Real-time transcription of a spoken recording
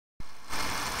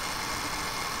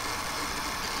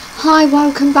Hi,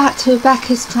 welcome back to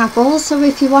Rebecca's Travels. So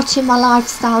if you're watching my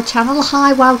lifestyle channel,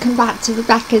 hi, welcome back to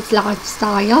Rebecca's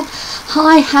Lifestyle.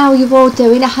 Hi, how are you all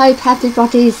doing? I hope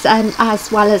everybody's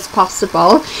as well as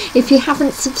possible. If you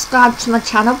haven't subscribed to my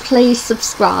channel, please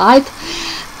subscribe.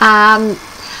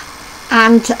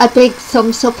 And a big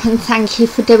thumbs up and thank you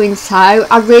for doing so.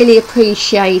 I really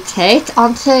appreciate it.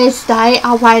 On Thursday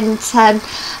I went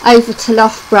over to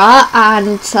Loughborough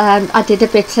and I did a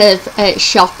bit of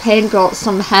shopping, brought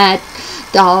some hair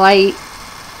dye.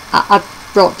 I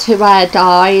brought 2 hair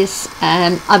dyes,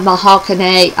 a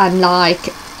mahogany and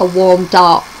like a warm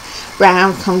dark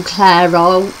brown from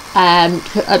Clairol,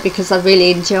 because I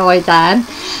really enjoy them.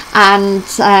 And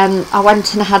I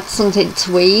went and had something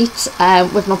to eat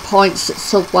with my points at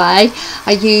Subway.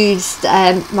 I used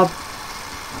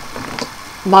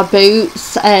my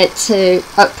boots at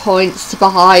points to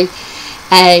buy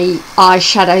a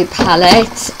eyeshadow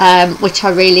palette, which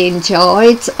I really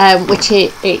enjoyed, which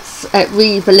it's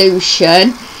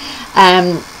Revolution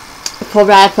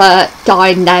Forever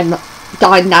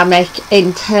Dynamic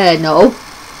Internal.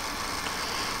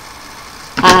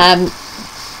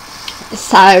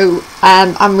 So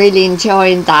I'm really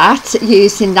enjoying that,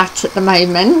 using that at the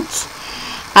moment.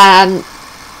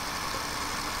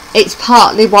 It's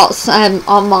partly what's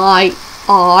on my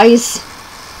eyes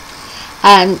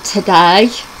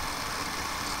today,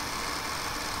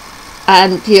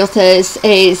 and the others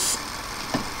is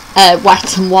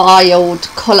Wet n Wild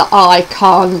Colour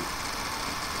Icon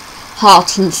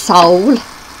Heart and Soul.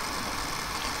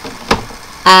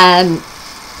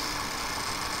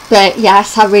 But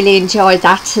yes, I really enjoyed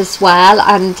that as well,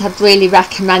 and I'd really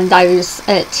recommend those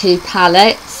 2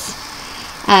 palettes.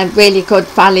 Really good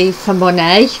value for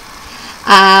money.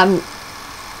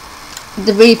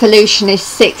 The Revolution is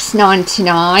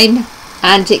 £6.99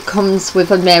 and it comes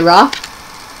with a mirror.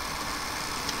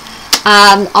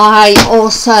 I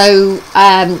also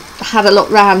had a look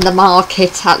round the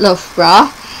market at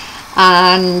Loughborough,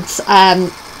 and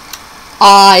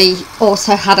I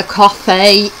also had a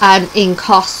coffee in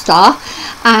Costa,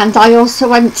 and I also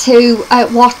went to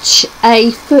watch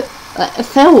a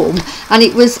film, and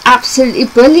it was absolutely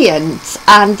brilliant,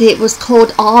 and it was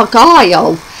called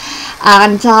Argyle,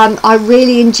 and I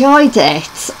really enjoyed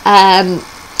it.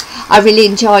 I really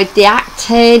enjoyed the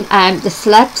acting and the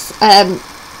celebs,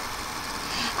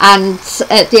 and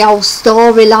the old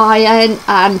storyline,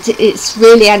 and it's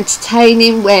really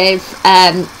entertaining with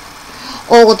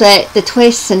all the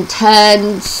twists and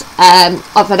turns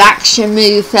of an action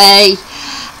movie,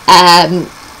 and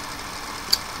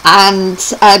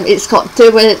it's got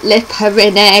Dua Lipa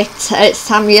in it,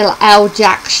 Samuel L.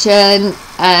 Jackson,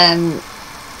 and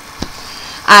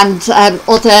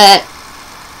other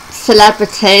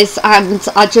celebrities, and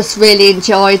I just really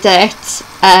enjoyed it.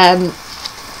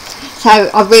 So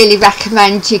I really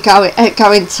recommend you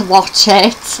going to watch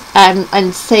it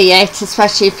and see it,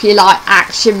 especially if you like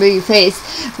action movies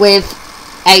with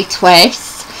a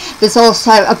twist. There's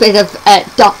also a bit of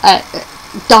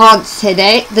dance in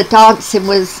it. The dancing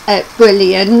was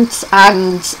brilliant,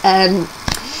 and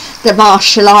the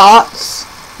martial arts.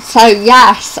 So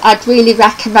yes, I'd really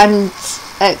recommend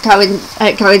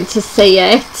going to see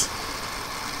it.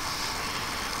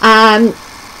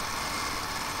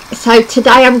 So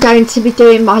today I'm going to be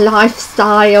doing my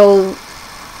lifestyle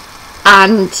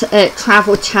and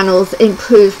travel channels,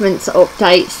 improvements,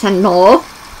 updates and more.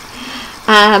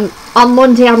 On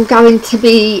Monday I'm going to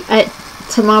be,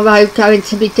 tomorrow, going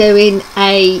to be doing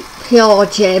a Pure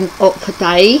Gym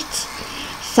update.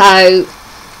 So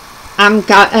I'm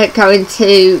going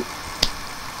to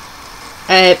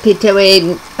be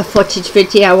doing a footage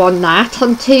video on that.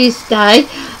 On Tuesday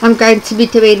I'm going to be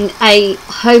doing a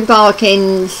Home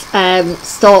Bargains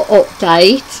store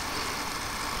update,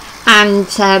 and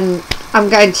I'm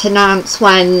going to announce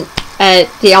when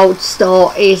the old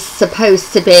store is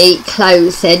supposed to be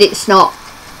closing. It's not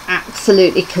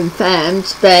absolutely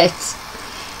confirmed, but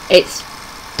it's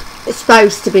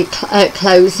supposed to be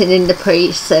closing in the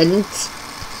precinct,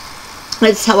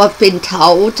 and so I've been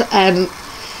told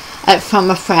from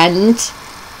a friend.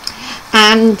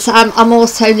 And I'm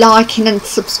also liking and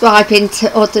subscribing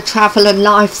to other travel and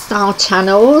lifestyle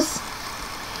channels.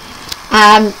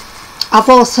 I've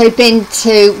also been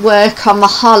to work on my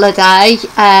holiday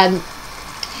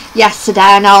yesterday,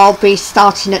 and I'll be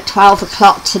starting at 12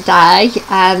 o'clock today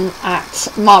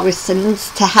at Morrison's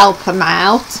to help them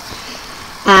out.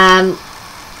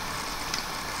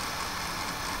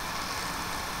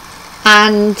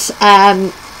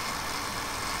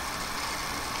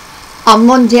 On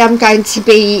Monday I'm going to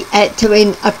be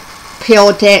doing a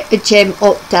Pure Gym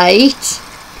update.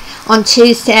 On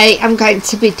Tuesday I'm going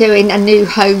to be doing a new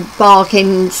home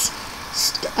bargains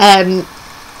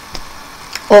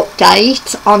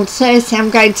update. On Thursday I'm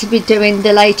going to be doing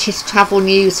the latest travel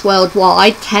news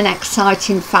worldwide, 10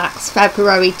 exciting facts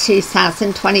February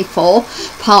 2024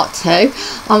 part 2.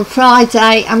 On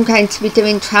Friday I'm going to be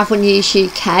doing travel news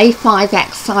UK, 5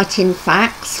 exciting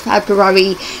facts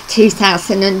February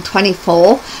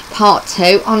 2024 part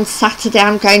 2. On Saturday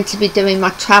I'm going to be doing my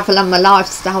travel and my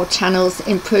lifestyle channels,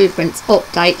 improvements,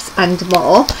 updates and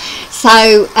more.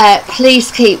 So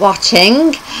please keep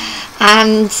watching,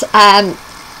 and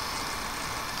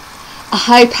I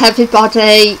hope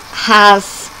everybody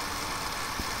has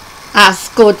as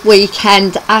good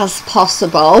weekend as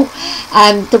possible.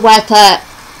 The weather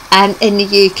in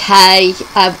the UK,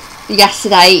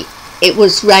 yesterday it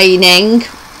was raining,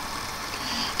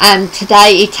 and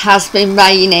today it has been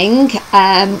raining,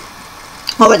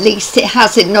 or at least it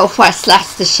has in northwest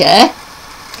Leicestershire,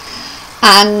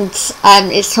 and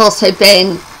it's also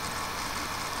been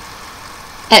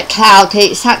cloudy.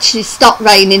 It's actually stopped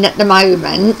raining at the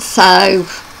moment, so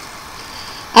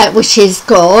which is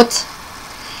good,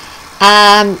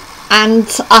 and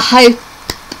I hope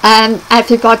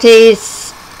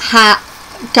everybody's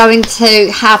going to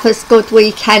have as good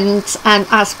weekend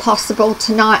as possible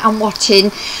tonight. I'm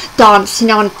watching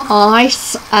Dancing on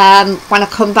Ice when I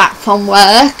come back from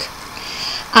work,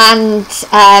 and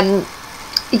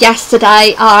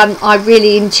yesterday I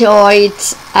really enjoyed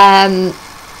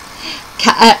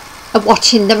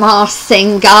watching the Masked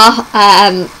Singer.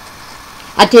 I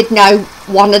did know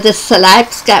one of the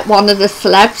celebs,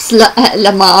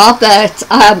 Lamar, but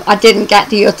I didn't get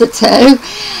the other two,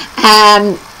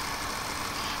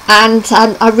 and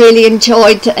I really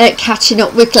enjoyed catching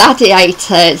up with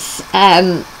Gladiators,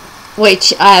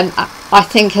 which I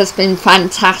think has been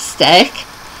fantastic.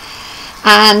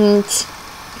 And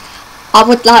I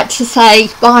would like to say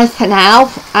bye for now,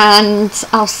 and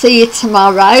I'll see you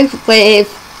tomorrow with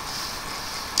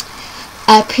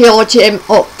a Pure Gym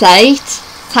update.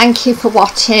 Thank you for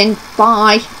watching.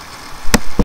 Bye.